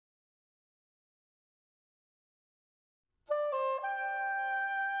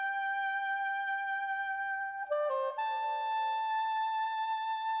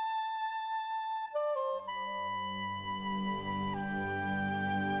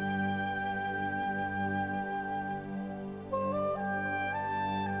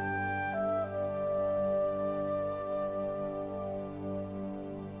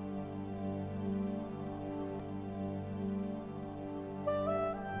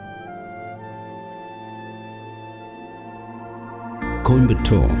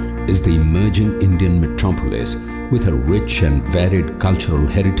Coimbatore is the emerging Indian metropolis with a rich and varied cultural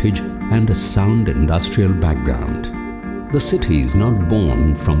heritage and a sound industrial background. The city is not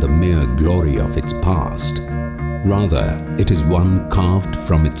born from the mere glory of its past. Rather, it is one carved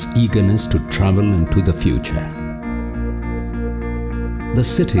from its eagerness to travel into the future. The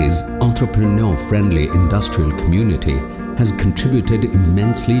city's entrepreneur-friendly industrial community has contributed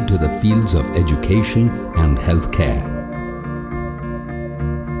immensely to the fields of education and healthcare.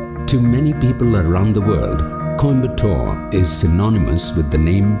 To many people around the world, Coimbatore is synonymous with the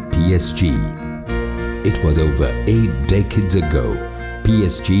name PSG. It was over 8 decades ago,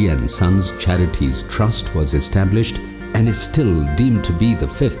 PSG and Sons Charities Trust was established and is still deemed to be the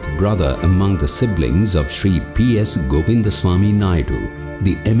 5th brother among the siblings of Sri P.S. Govindaswamy Naidu,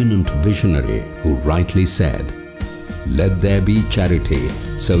 the eminent visionary who rightly said, "Let there be charity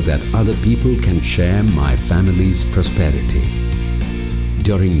so that other people can share my family's prosperity."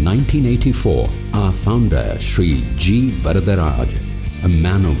 During 1984, our founder Sri G. Varadaraj, a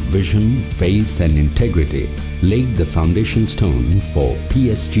man of vision, faith and integrity, laid the foundation stone for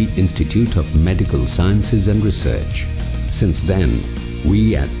PSG Institute of Medical Sciences and Research. Since then,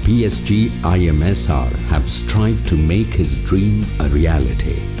 we at PSG IMSR have strived to make his dream a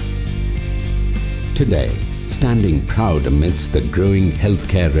reality. Today, standing proud amidst the growing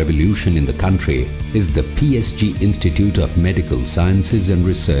healthcare revolution in the country is the PSG Institute of Medical Sciences and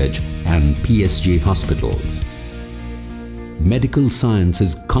Research and PSG Hospitals. Medical science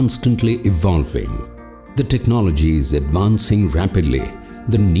is constantly evolving. The technology is advancing rapidly.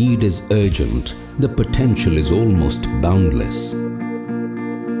 The need is urgent. The potential is almost boundless.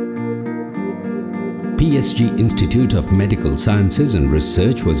 PSG Institute of Medical Sciences and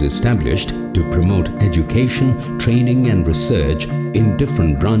Research was established to promote education, training and research in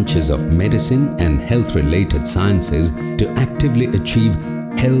different branches of medicine and health-related sciences to actively achieve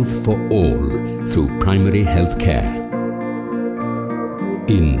health for all through primary health care.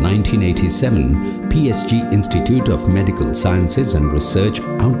 In 1987, PSG Institute of Medical Sciences and Research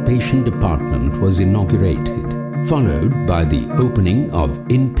Outpatient Department was inaugurated, followed by the opening of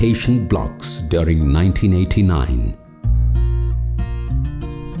inpatient blocks during 1989.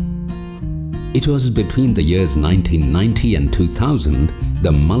 It was between the years 1990 and 2000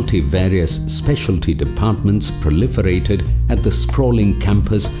 the multivarious specialty departments proliferated at the sprawling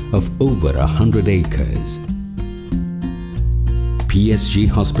campus of over 100 acres. PSG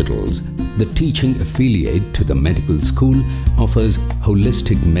Hospitals, the teaching affiliate to the medical school, offers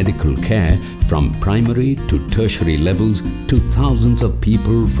holistic medical care from primary to tertiary levels to thousands of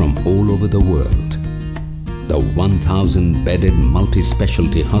people from all over the world. The 1,000-bedded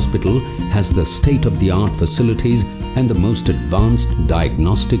multi-specialty hospital has the state-of-the-art facilities and the most advanced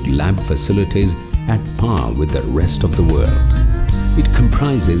diagnostic lab facilities at par with the rest of the world. It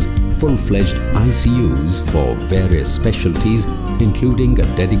comprises full-fledged ICUs for various specialties, including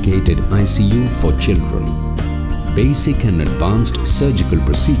a dedicated ICU for children. Basic and advanced surgical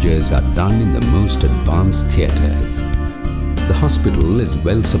procedures are done in the most advanced theatres. The hospital is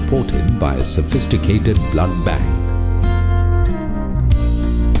well supported by a sophisticated blood bank.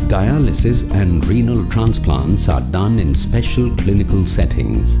 Dialysis and renal transplants are done in special clinical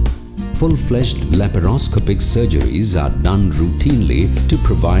settings. Full-fledged laparoscopic surgeries are done routinely to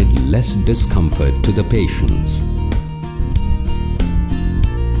provide less discomfort to the patients.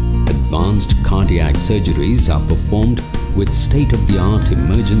 Advanced cardiac surgeries are performed with state-of-the-art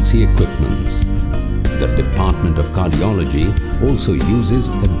emergency equipments. The Department of Cardiology also uses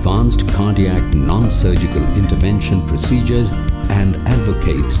advanced cardiac non-surgical intervention procedures and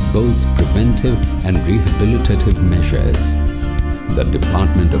advocates both preventive and rehabilitative measures. The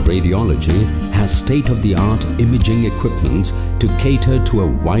Department of Radiology has state-of-the-art imaging equipments to cater to a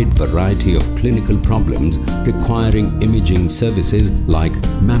wide variety of clinical problems requiring imaging services like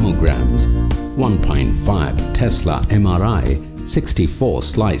mammograms, 1.5 Tesla MRI,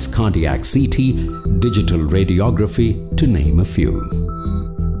 64-slice cardiac CT, digital radiography, to name a few.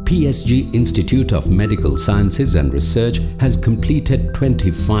 PSG Institute of Medical Sciences and Research has completed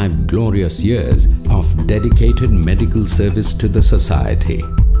 25 glorious years of dedicated medical service to the society.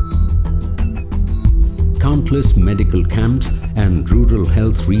 Countless medical camps and rural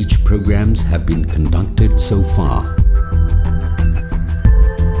health reach programs have been conducted so far.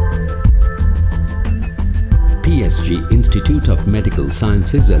 PSG Institute of Medical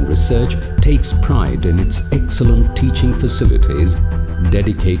Sciences and Research takes pride in its excellent teaching facilities,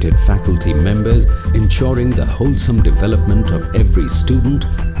 dedicated faculty members ensuring the wholesome development of every student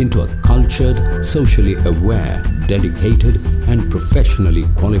into a cultured, socially aware, dedicated and professionally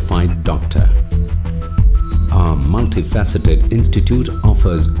qualified doctor. Our multifaceted institute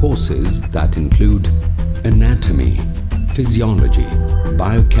offers courses that include anatomy, physiology,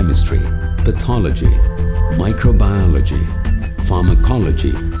 biochemistry, pathology, microbiology,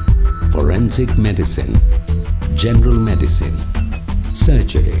 pharmacology, forensic medicine, general medicine,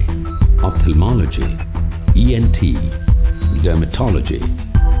 surgery, ophthalmology, ENT, dermatology,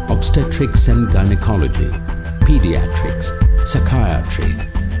 obstetrics and gynecology, pediatrics, psychiatry,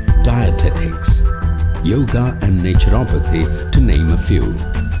 dietetics, yoga and naturopathy, to name a few.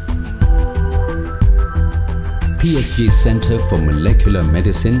 PSG Center for Molecular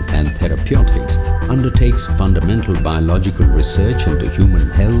Medicine and Therapeutics undertakes fundamental biological research into human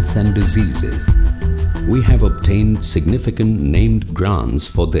health and diseases. We have obtained significant named grants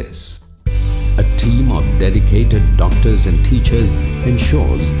for this. A team of dedicated doctors and teachers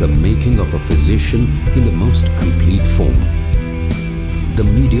ensures the making of a physician in the most complete form. The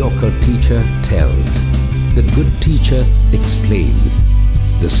mediocre teacher tells, the good teacher explains,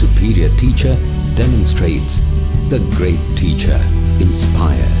 the superior teacher demonstrates, the great teacher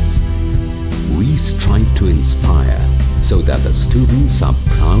inspires. We strive to inspire so that the students are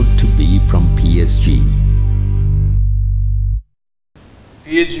proud to be from PSG.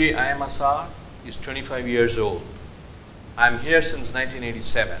 PSG Imsr is 25 years old. I am here since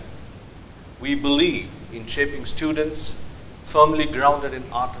 1987. We believe in shaping students firmly grounded in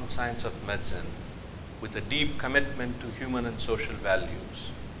art and science of medicine with a deep commitment to human and social values.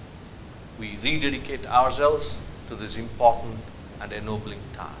 We rededicate ourselves to this important and ennobling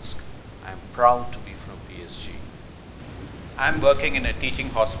task. I am proud to be from PSG. I am working in a teaching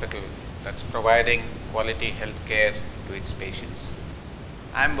hospital that's providing quality health care to its patients.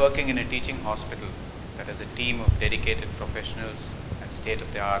 I am working in a teaching hospital that has a team of dedicated professionals and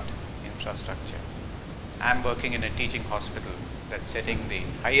state-of-the-art infrastructure. I am working in a teaching hospital that's setting the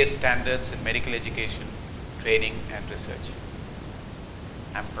highest standards in medical education, training and research.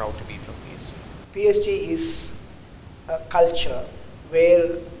 I am proud to be from PSG. PSG is a culture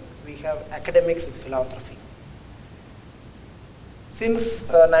where we have academics with philanthropy. Since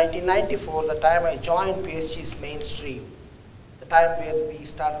 1994, the time I joined PSG's mainstream, the time where we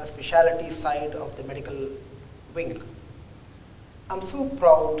started the specialty side of the medical wing, I'm so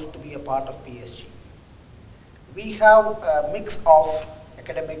proud to be a part of PSG. We have a mix of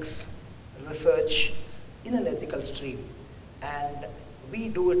academics, research in an ethical stream, and we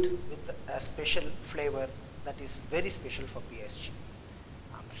do it with a special flavor that is very special for PSG.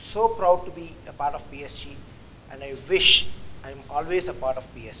 I'm so proud to be a part of PSG, and I wish I'm always a part of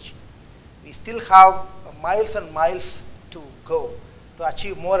PSG. We still have miles and miles to go to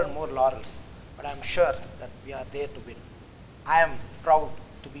achieve more and more laurels, but I'm sure that we are there to win. I am proud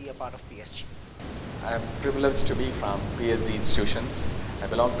to be a part of PSG. I am privileged to be from PSG institutions. I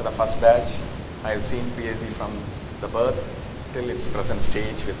belong to the first batch. I have seen PSG from the birth till its present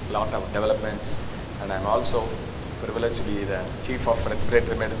stage with a lot of developments, and I am also privileged to be the Chief of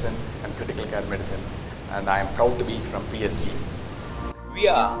Respiratory Medicine and Critical Care Medicine, and I am proud to be from PSG. We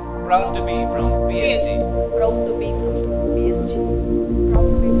are proud to be from PSG. Proud to be from PSG.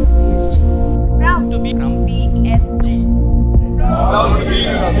 Proud to be from PSG. Proud to be from PSG. Proud to be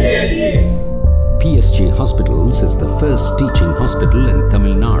from PSG. PSG Hospitals is the first teaching hospital in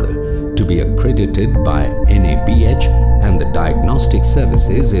Tamil Nadu to be accredited by NABH, and the diagnostic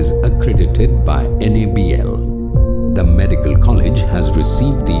services is accredited by NABL. The medical college has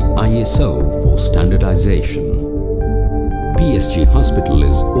received the ISO for standardization. PSG Hospital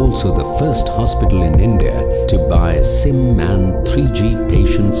is also the first hospital in India to buy a SimMan 3G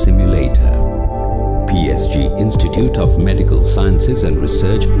patient simulator. PSG Institute of Medical Sciences and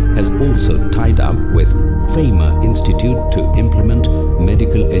Research has also tied up with FAMA Institute to implement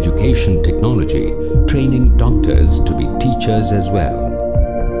medical education technology, training doctors to be teachers as well.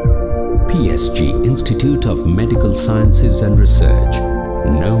 PSG Institute of Medical Sciences and Research.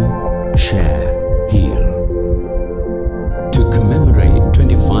 Know, share, heal. To commemorate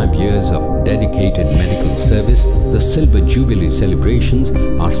 25 years of dedicated medical service, the Silver Jubilee celebrations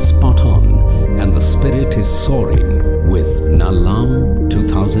are spot on, and the spirit is soaring with Nalam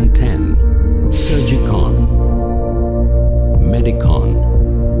 2010, Surgicon, Medicon,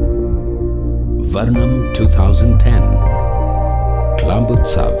 Varnam 2010,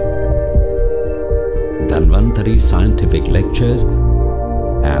 Klambutsav, Dhanvantari Scientific Lectures,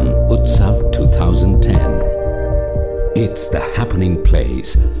 and Utsav 2010. It's the happening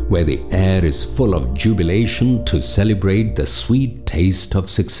place where the air is full of jubilation to celebrate the sweet taste of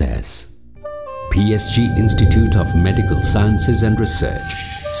success. PSG Institute of Medical Sciences and Research,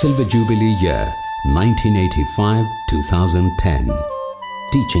 Silver Jubilee Year 1985-2010.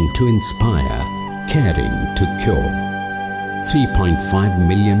 Teaching to inspire, caring to cure. 3.5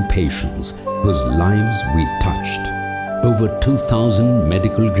 million patients whose lives we touched. Over 2,000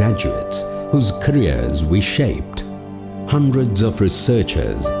 medical graduates whose careers we shaped. Hundreds of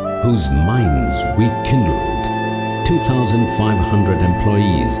researchers whose minds we kindled. 2,500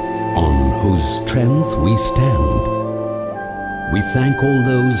 employees on whose strength we stand. We thank all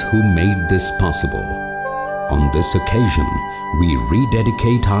those who made this possible. On this occasion, we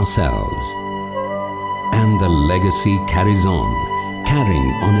rededicate ourselves. And the legacy carries on,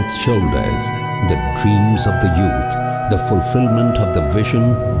 carrying on its shoulders the dreams of the youth, the fulfillment of the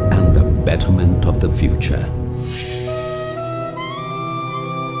vision, and the betterment of the future.